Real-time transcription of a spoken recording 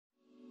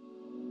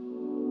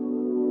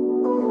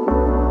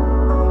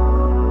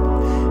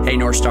Hey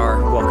North Star,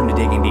 welcome to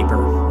Digging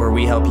Deeper, where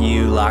we help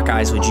you lock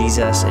eyes with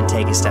Jesus and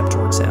take a step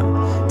towards Him.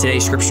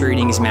 Today's scripture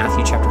reading is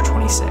Matthew chapter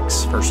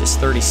 26, verses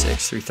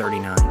 36 through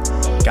 39.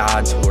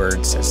 God's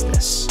word says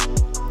this: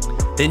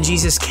 Then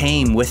Jesus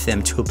came with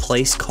them to a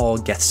place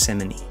called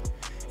Gethsemane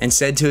and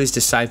said to his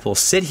disciples,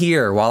 "Sit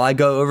here while I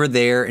go over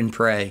there and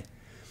pray."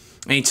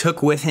 And he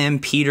took with him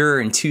Peter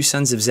and two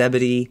sons of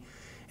Zebedee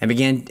and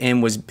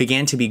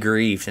began to be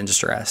grieved and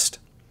distressed.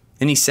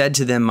 And he said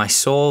to them, "My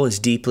soul is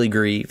deeply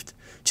grieved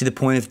to the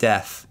point of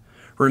death.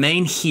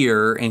 Remain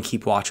here and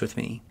keep watch with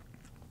me."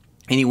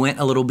 And he went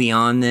a little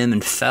beyond them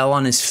and fell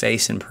on his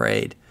face and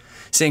prayed,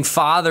 saying,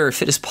 "Father,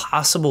 if it is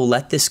possible,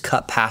 let this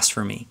cup pass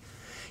from me.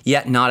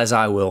 Yet not as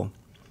I will,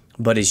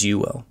 but as you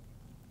will."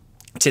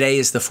 Today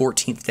is the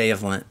 14th day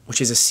of Lent,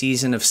 which is a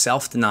season of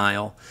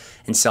self-denial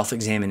and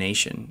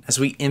self-examination as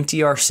we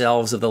empty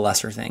ourselves of the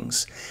lesser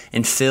things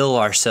and fill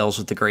ourselves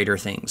with the greater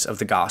things of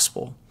the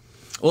gospel.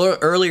 Well,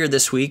 earlier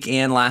this week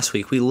and last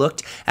week, we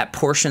looked at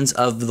portions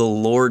of the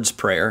Lord's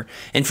Prayer.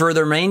 And for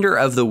the remainder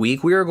of the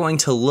week, we are going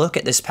to look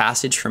at this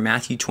passage from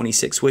Matthew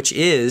 26, which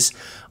is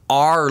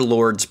our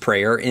Lord's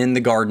Prayer in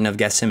the Garden of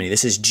Gethsemane.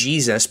 This is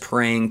Jesus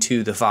praying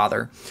to the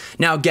Father.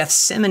 Now,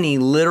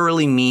 Gethsemane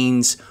literally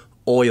means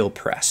oil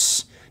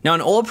press. Now,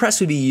 an oil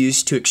press would be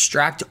used to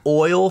extract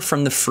oil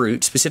from the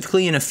fruit,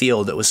 specifically in a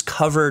field that was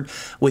covered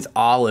with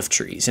olive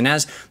trees. And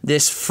as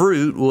this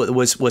fruit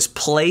was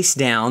placed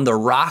down, the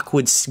rock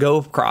would go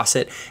across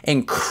it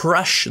and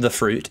crush the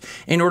fruit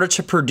in order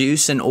to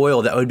produce an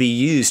oil that would be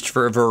used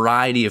for a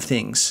variety of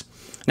things.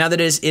 Now, it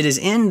is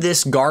in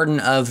this garden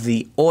of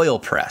the oil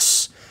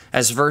press,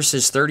 as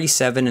verses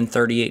 37 and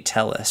 38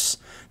 tell us,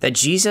 that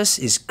Jesus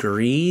is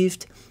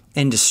grieved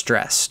and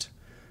distressed.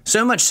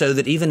 So much so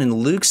that even in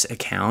Luke's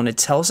account, it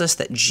tells us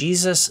that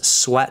Jesus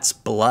sweats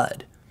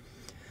blood.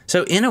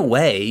 So in a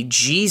way,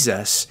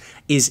 Jesus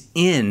is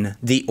in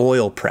the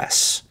oil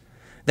press,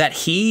 that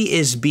he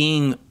is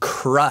being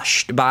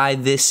crushed by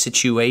this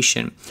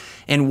situation.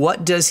 And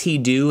what does he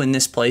do in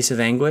this place of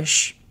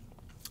anguish?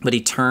 But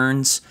he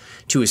turns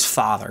to his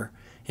Father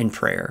in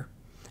prayer.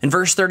 And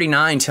verse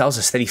 39 tells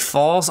us that he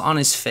falls on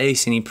his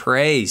face and he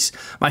prays,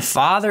 "My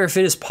Father, if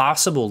it is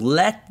possible,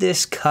 let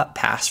this cup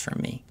pass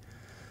from me.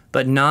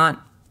 But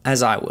not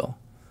as I will,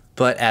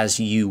 but as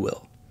you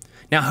will."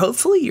 Now,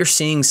 hopefully you're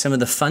seeing some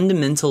of the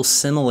fundamental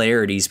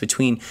similarities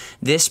between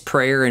this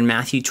prayer in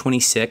Matthew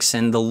 26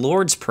 and the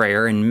Lord's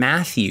Prayer in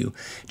Matthew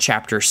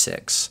chapter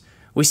 6.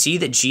 We see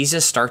that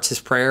Jesus starts his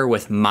prayer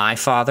with "My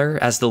Father,"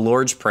 as the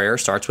Lord's Prayer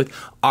starts with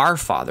 "Our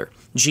Father."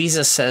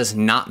 Jesus says,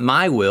 "Not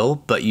my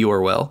will, but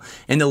your will."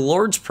 And the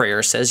Lord's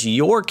Prayer says,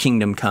 "Your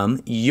kingdom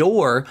come,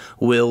 your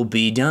will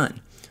be done."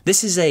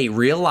 This is a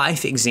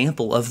real-life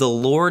example of the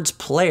Lord's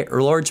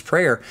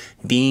Prayer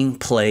being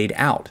played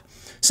out.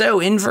 So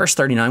in verse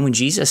 39, when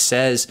Jesus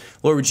says,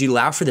 "Lord, would you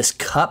allow for this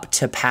cup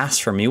to pass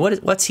from me?"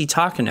 What's he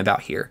talking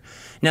about here?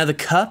 Now, the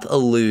cup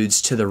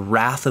alludes to the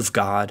wrath of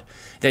God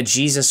that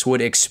Jesus would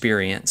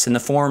experience in the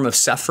form of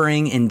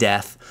suffering and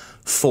death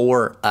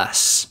for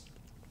us.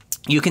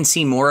 You can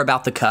see more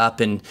about the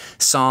cup in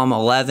Psalm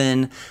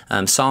 11,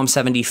 Psalm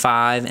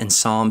 75, and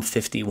Psalm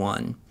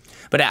 51.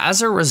 But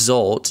as a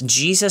result,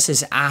 Jesus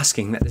is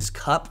asking that this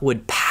cup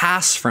would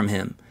pass from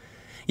him.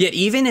 Yet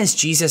even as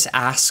Jesus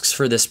asks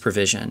for this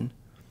provision,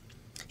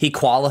 he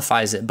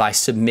qualifies it by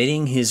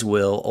submitting his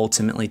will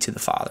ultimately to the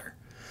Father.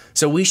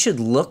 So we should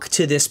look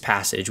to this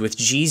passage with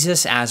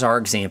Jesus as our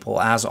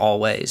example, as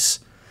always,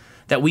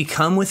 that we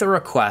come with a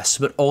request,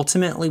 but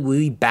ultimately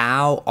we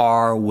bow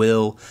our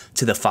will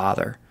to the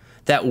Father.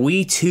 That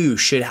we too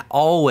should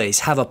always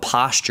have a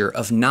posture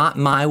of "Not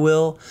my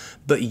will,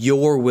 but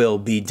your will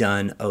be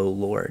done, O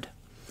Lord."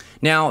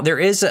 Now, there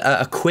is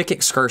a quick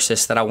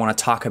excursus that I want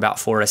to talk about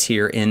for us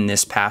here in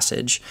this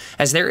passage,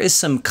 as there is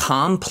some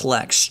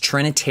complex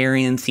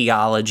Trinitarian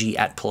theology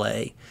at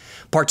play,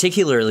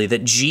 particularly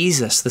that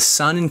Jesus, the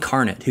Son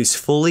incarnate, who's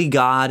fully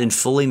God and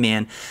fully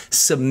man,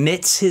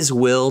 submits his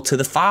will to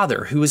the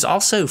Father, who is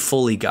also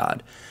fully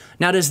God.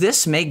 Now, does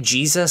this make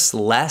Jesus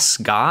less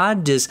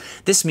God? Does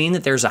this mean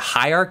that there's a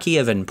hierarchy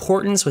of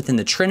importance within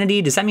the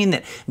Trinity? Does that mean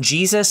that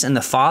Jesus and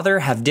the Father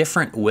have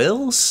different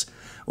wills?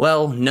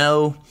 Well,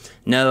 no,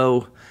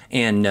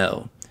 and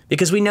no.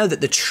 Because we know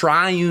that the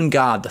triune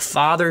God, the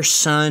Father,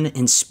 Son,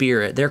 and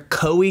Spirit, they're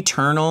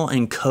co-eternal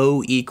and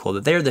co-equal,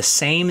 that they're the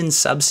same in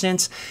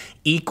substance,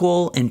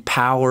 equal in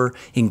power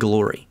and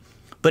glory.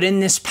 But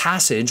in this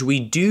passage, we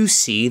do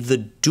see the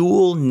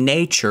dual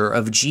nature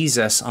of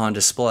Jesus on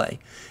display,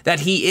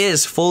 that he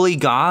is fully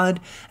God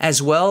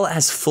as well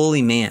as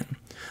fully man.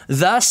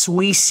 Thus,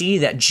 we see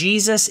that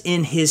Jesus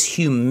in his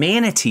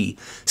humanity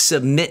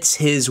submits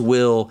his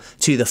will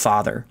to the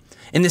Father.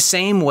 In the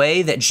same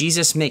way that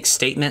Jesus makes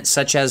statements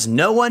such as,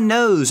 "No one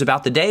knows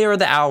about the day or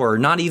the hour,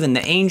 not even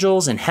the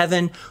angels in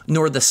heaven,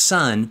 nor the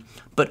Son,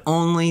 but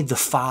only the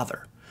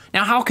Father."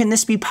 Now, how can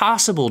this be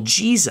possible?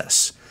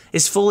 Jesus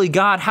is fully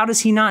God. How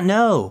does he not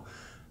know?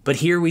 But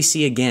here we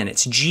see again,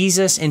 it's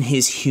Jesus in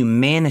his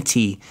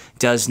humanity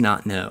does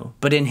not know,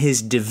 but in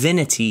his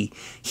divinity,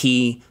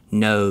 he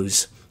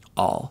knows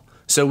all.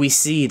 So we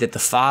see that the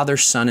Father,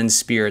 Son, and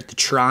Spirit, the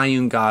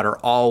triune God, are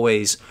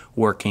always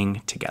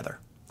working together.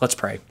 Let's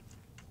pray.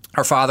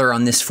 Our Father,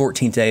 on this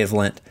 14th day of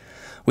Lent,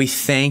 we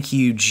thank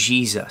you,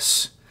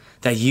 Jesus,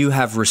 that you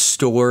have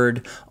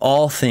restored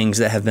all things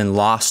that have been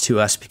lost to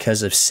us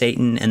because of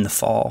Satan and the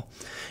fall.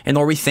 And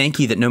Lord, we thank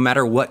you that no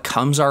matter what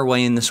comes our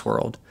way in this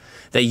world,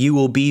 that you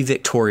will be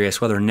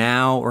victorious, whether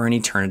now or in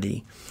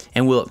eternity,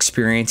 and we'll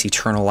experience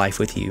eternal life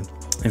with you.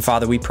 And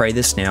Father, we pray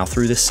this now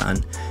through the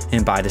Son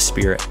and by the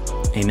Spirit.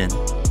 Amen.